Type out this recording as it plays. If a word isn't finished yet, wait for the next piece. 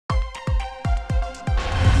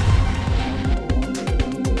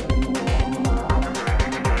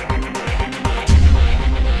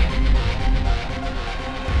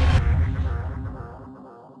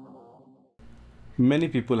Many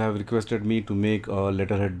people have requested me to make a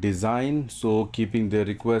letterhead design, so keeping their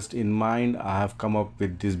request in mind, I have come up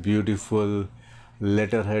with this beautiful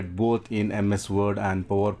letterhead both in MS Word and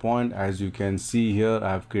PowerPoint. As you can see here,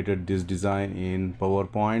 I have created this design in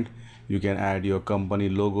PowerPoint. You can add your company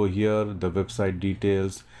logo here, the website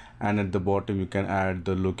details, and at the bottom you can add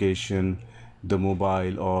the location, the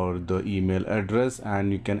mobile or the email address,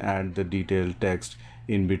 and you can add the detailed text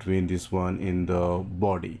in between this one in the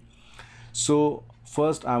body. So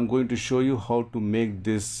first I'm going to show you how to make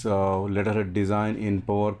this letterhead design in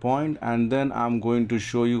PowerPoint, and then I'm going to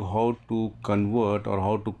show you how to convert or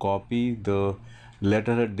how to copy the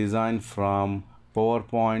letterhead design from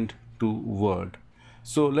PowerPoint to Word.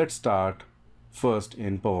 So let's start first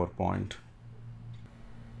in PowerPoint.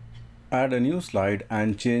 Add a new slide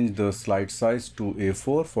and change the slide size to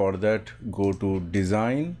A4. For that, go to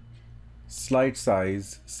Design, Slide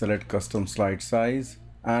Size, select Custom Slide Size,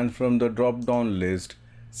 and from the drop down list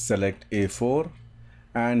select A4,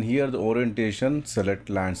 and here the orientation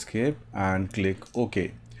select landscape and click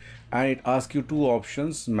OK. And it asks you two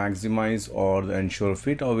options, maximize or the ensure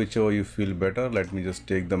fit, or whichever you feel better. Let me just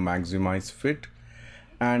take the maximize fit,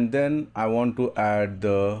 and then I want to add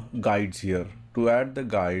the guides here. To add the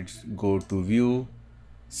guides, go to View,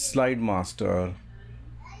 Slide Master,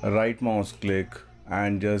 right mouse click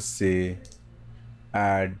and just say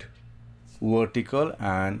add vertical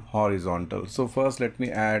and horizontal. So first let me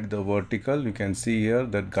add the vertical. You can see here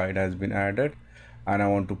that guide has been added, and I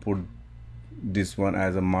want to put this one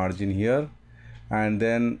as a margin here, and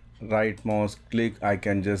then right mouse click, I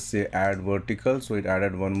can just say add vertical. So it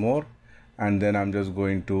added one more, and then I'm just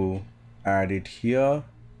going to add it here.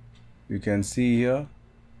 You can see here,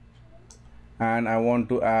 and I want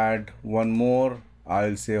to add one more.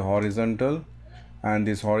 I'll say horizontal, and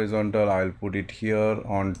this horizontal I'll put it here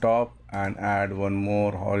on top and add one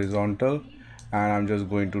more horizontal, and I'm just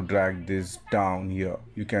going to drag this down here.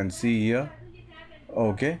 You can see here.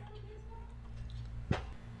 Okay,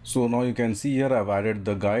 so now you can see here I've added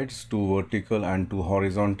the guides, two vertical and two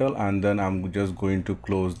horizontal, and then I'm just going to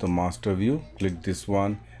close the master view. Click this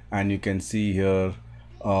one, and you can see here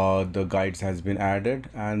the guides has been added,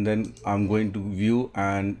 and then I'm going to view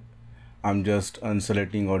and I'm just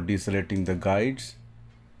unselecting or deselecting the guides.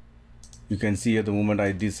 You can see at the moment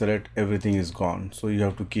I deselect, everything is gone. So you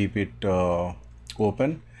have to keep it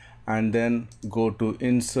open, and then go to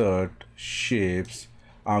Insert Shapes.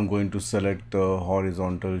 I'm going to select the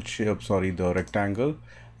horizontal shape, the rectangle,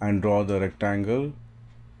 and draw the rectangle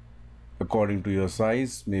according to your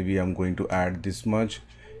size. Maybe I'm going to add this much.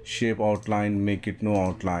 Shape outline, make it no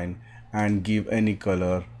outline, and give any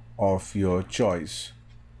color of your choice.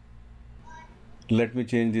 Let me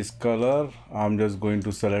change this color. I'm just going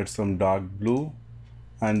to select some dark blue,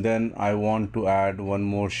 and then I want to add one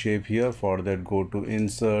more shape here. For that, go to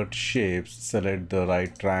Insert Shapes, select the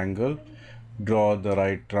right triangle, draw the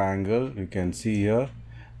right triangle. You can see here,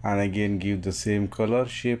 and again give the same color.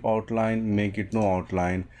 Shape outline, make it no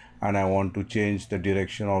outline, and I want to change the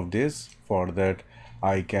direction of this. For that,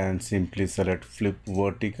 I can simply select flip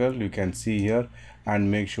vertical. You can see here,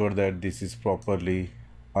 and make sure that this is properly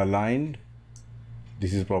aligned.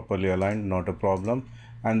 This is properly aligned, not a problem.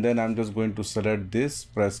 And then I'm just going to select this,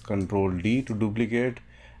 press Ctrl D to duplicate,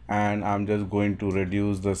 and I'm just going to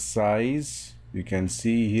reduce the size. You can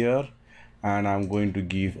see here, and I'm going to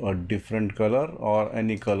give a different color or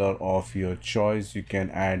any color of your choice. You can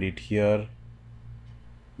add it here.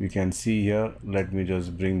 You can see here. Let me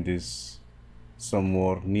just bring this some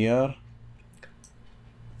more near.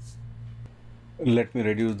 Let me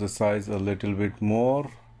reduce the size a little bit more.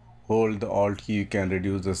 Hold the Alt key, you can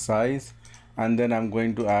reduce the size, and then I'm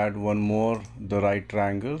going to add one more, the right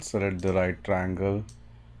triangle. Select the right triangle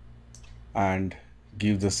and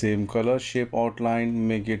give the same color. Shape outline,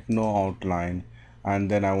 make it no outline, and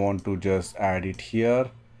then I want to just add it here.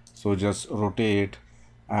 So just rotate,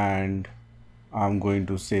 and I'm going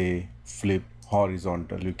to say flip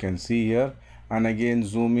horizontal. You can see here, and again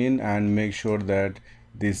zoom in and make sure that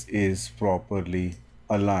this is properly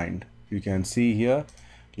aligned. You can see here.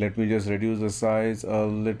 Let me just reduce the size a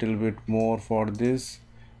little bit more for this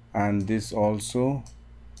and this also,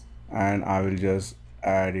 and I will just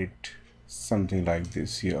add it something like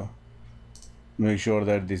this here. Make sure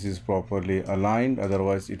that this is properly aligned,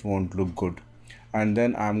 otherwise it won't look good. And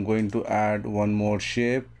then I'm going to add one more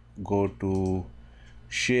shape. Go to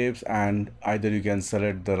Shapes, and either you can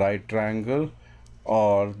select the right triangle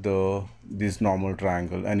or this normal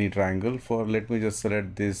triangle, any triangle. For let me just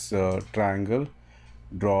select this triangle,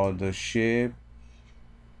 draw the shape,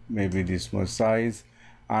 maybe this much size,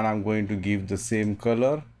 and I'm going to give the same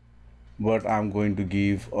color. but I'm going to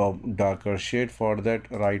give a darker shade. For that,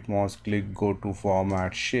 right mouse click, go to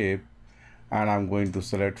format shape, and I'm going to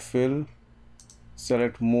select fill,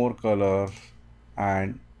 select more color,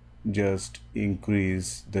 and just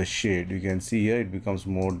increase the shade. You can see here it becomes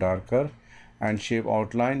more darker. And shape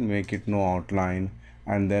outline, make it no outline,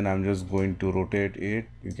 and then I'm just going to rotate it.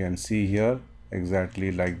 You can see here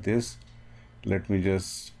exactly like this. Let me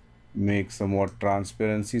just make somewhat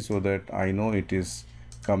transparency so that I know it is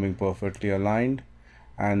coming perfectly aligned.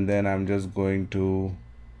 And then I'm just going to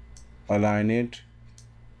align it,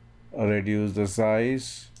 reduce the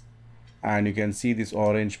size, and you can see this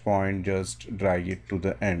orange point, just drag it to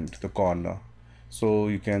the end, the corner. So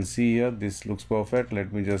you can see here this looks perfect.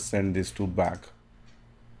 Let me just send this to back.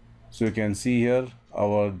 So you can see here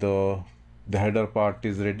our the header part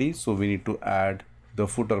is ready. So we need to add the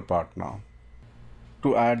footer part now.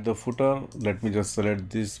 To add the footer, let me just select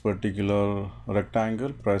this particular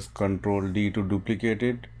rectangle, press Ctrl D to duplicate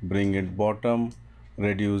it, bring it bottom,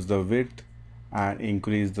 reduce the width and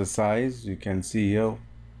increase the size. You can see here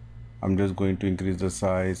I'm just going to increase the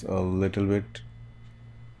size a little bit.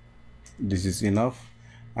 This is enough.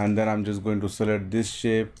 And then I'm just going to select this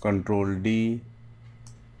shape, Ctrl D,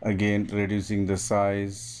 again reducing the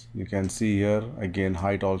size. You can see here again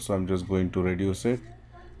height also I'm just going to reduce it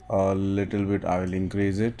a little bit. I will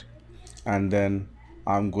increase it, and then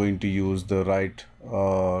I'm going to use the right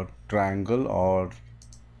triangle, or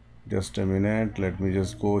just a minute, let me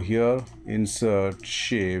just go here, insert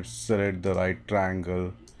shapes, select the right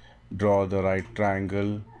triangle, draw the right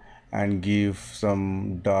triangle and give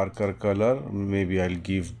some darker color. Maybe I'll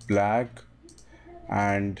give black,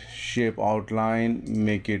 and shape outline,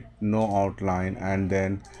 make it no outline, and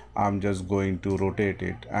then I'm just going to rotate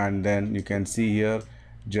it, and then you can see here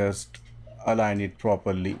just align it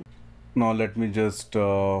properly. Now let me just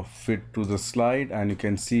fit to the slide, and you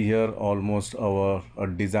can see here almost our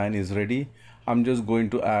design is ready. I'm just going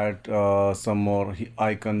to add some more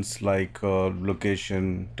icons like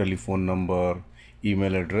location, telephone number,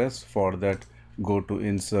 email address. For that, go to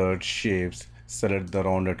insert shapes, select the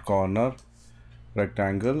rounded corner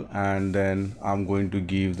rectangle, and then I'm going to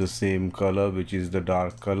give the same color, which is the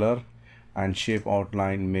dark color, and shape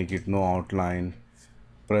outline, make it no outline,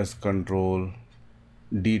 press Ctrl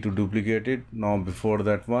D to duplicate it. Now before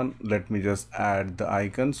that one, let me just add the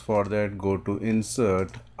icons. For that, go to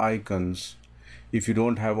insert icons. If you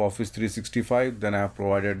don't have Office 365, then I have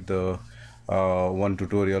provided the one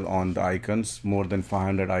tutorial on the icons. More than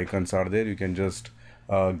 500 icons are there. You can just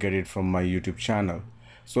get it from my YouTube channel.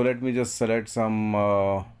 So let me just select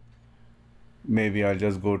some maybe I'll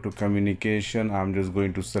just go to communication. I'm just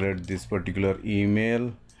going to select this particular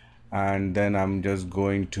email, and then I'm just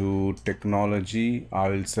going to technology. I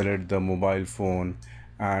will select the mobile phone,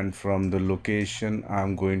 and from the location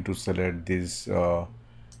I'm going to select this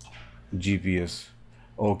GPS.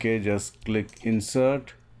 Okay, just click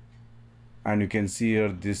insert, and you can see here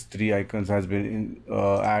these three icons has been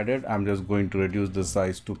added. I'm just going to reduce the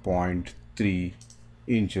size to 0.3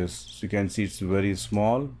 inches. So you can see it's very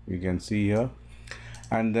small, you can see here.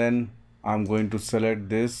 And then I'm going to select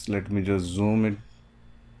this. Let me just zoom it.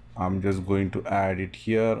 I'm just going to add it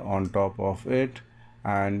here on top of it,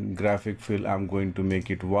 and graphic fill I'm going to make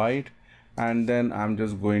it white, and then I'm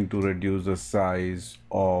just going to reduce the size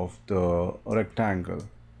of the rectangle.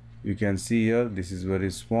 You can see here this is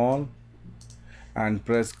very small, and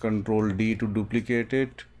press Ctrl D to duplicate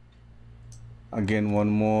it. Again one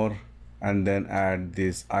more, and then add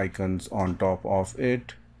these icons on top of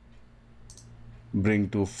it, bring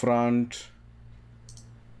to front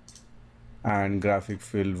and graphic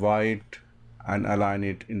fill white and align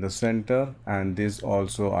it in the center. And this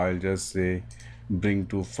also I'll just say bring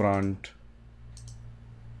to front.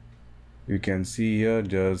 You can see here,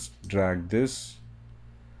 just drag this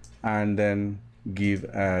and then give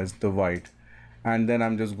as the white, and then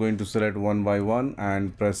I'm just going to select one by one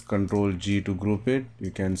and press Ctrl G to group it. You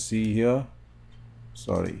can see here,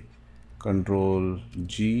 sorry, Ctrl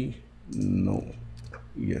G, no,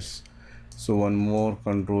 yes, so one more,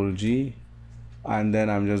 Ctrl G, and then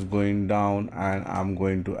I'm just going down and I'm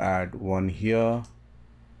going to add one here,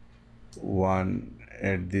 one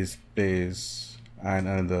at this place and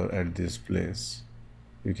another at this place.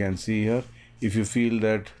 You can see here, if you feel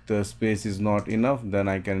that the space is not enough, then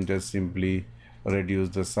I can just simply reduce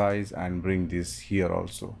the size and bring this here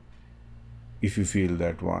also, if you feel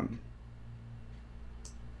that one.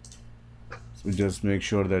 So just make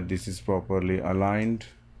sure that this is properly aligned.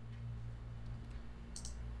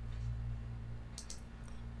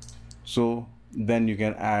 So then you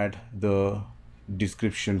can add the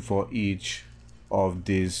description for each of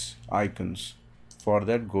these icons. For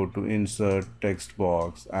that, go to insert text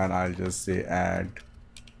box and I'll just say add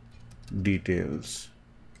details.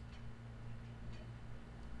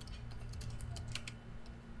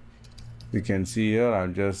 You can see here I'll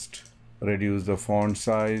just reduce the font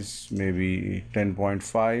size, maybe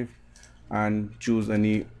 10.5, and choose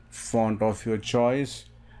any font of your choice,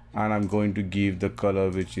 and I'm going to give the color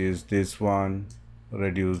which is this one,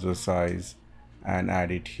 reduce the size and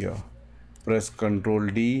add it here. Press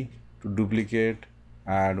Ctrl D to duplicate,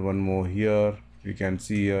 add one more here. You can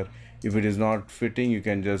see here, if it is not fitting, you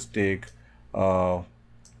can just take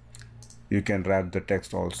you can wrap the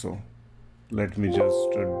text also. Let me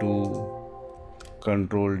just do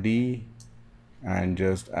Ctrl D and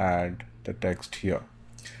just add the text here.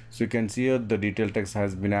 So you can see here the detail text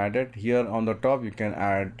has been added. Here on the top you can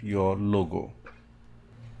add your logo.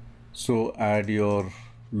 So add your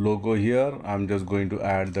logo here. I'm just going to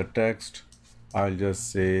add the text. I'll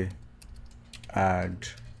just say add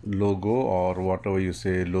logo, or whatever you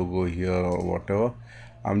say, logo here or whatever.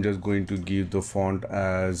 I'm just going to give the font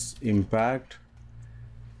as impact,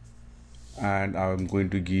 and I'm going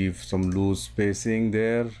to give some loose spacing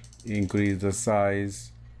there, increase the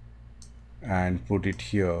size and put it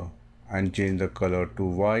here, and change the color to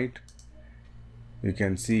white. You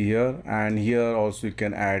can see here, and here also you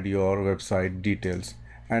can add your website details.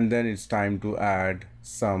 And then it's time to add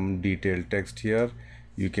some detailed text here.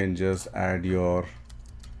 You can just add your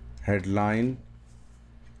headline.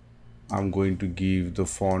 I'm going to give the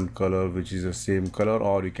font color which is the same color,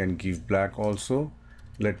 or you can give black also.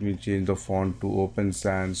 Let me change the font to Open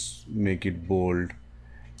Sans, make it bold,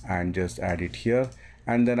 and just add it here.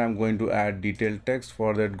 And then I'm going to add detailed text.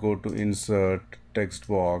 For that, go to insert text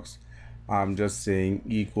box. I'm just saying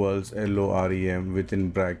equals LOREM within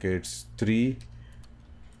brackets 3.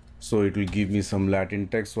 So it will give me some Latin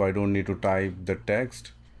text, so I don't need to type the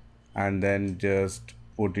text. And then just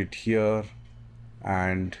put it here,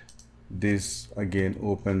 and this again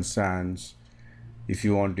Open Sans. If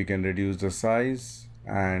you want, you can reduce the size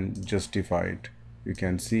and justify it. You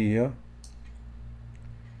can see here,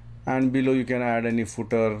 and below you can add any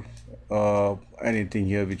footer, anything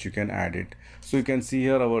here which you can add it. So you can see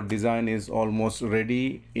here our design is almost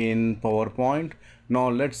ready in PowerPoint. Now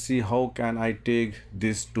let's see how can I take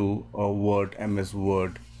this to a MS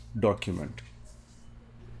Word document.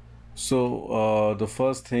 So the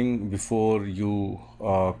first thing, before you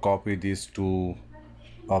copy this to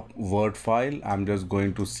a Word file, I'm just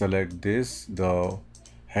going to select this, the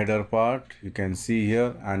header part, you can see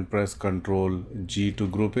here, and press Ctrl G to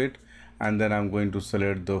group it. And then I'm going to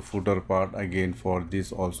select the footer part again. For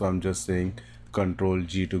this also I'm just saying Ctrl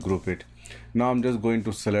G to group it. Now I'm just going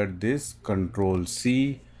to select this, Ctrl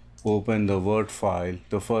C, open the Word file.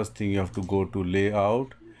 The first thing, you have to go to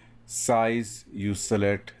layout, size you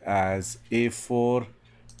select as A4,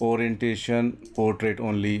 orientation portrait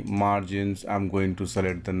only, margins I'm going to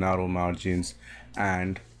select the narrow margins,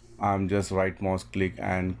 and I'm just right mouse click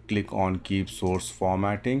and click on keep source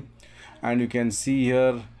formatting. And you can see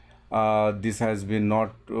here this has been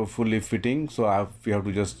not fully fitting, so we have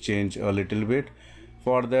to just change a little bit.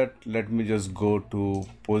 For that, let me just go to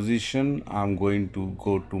position. I'm going to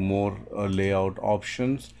go to more layout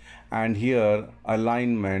options, and here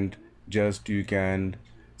alignment, just you can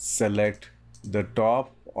select the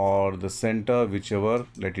top or the center, whichever,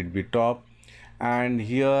 let it be top. And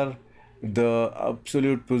here the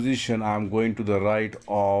absolute position, I'm going to the right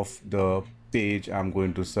of the page, I'm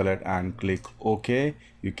going to select and click OK.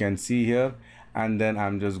 You can see here, and then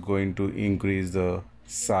I'm just going to increase the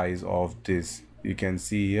size of this. You can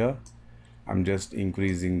see here I'm just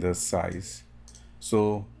increasing the size.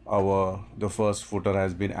 So the first footer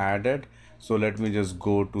has been added. So let me just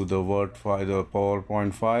go to the Word file, the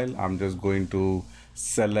PowerPoint file. I'm just going to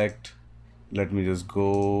select, let me just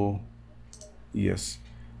go, yes,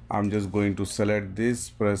 I'm just going to select this,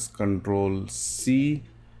 press Ctrl C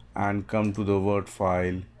and come to the Word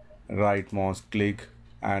file, right mouse click,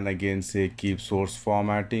 and again say keep source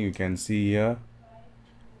formatting. You can see here,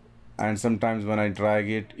 and sometimes when I drag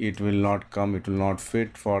it, it will not come, it will not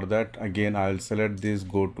fit. For that, again I'll select this,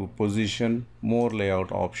 go to position, more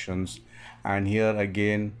layout options, and here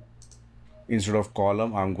again instead of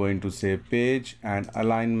column I'm going to say page, and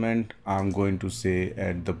alignment I'm going to say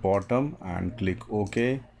at the bottom, and click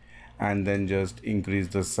OK, and then just increase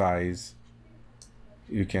the size.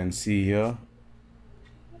 You can see here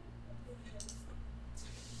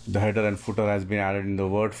the header and footer has been added in the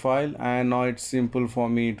Word file, and now it's simple for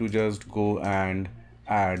me to just go and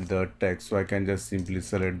add the text. So I can just simply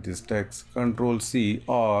select this text, Ctrl C,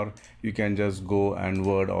 or you can just go and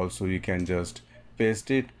Word also, you can just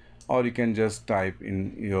paste it, or you can just type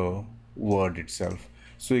in your Word itself.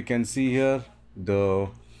 So you can see here the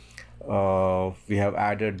we have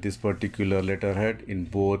added this particular letterhead in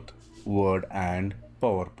both Word and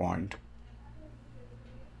PowerPoint.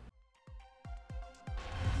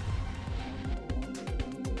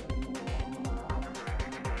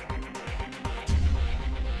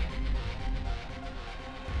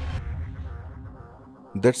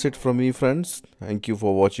 That's it from me, friends. Thank you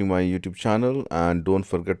for watching my YouTube channel, and don't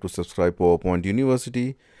forget to subscribe PowerPoint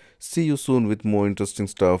University. See you soon with more interesting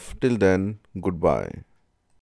stuff. Till then, goodbye.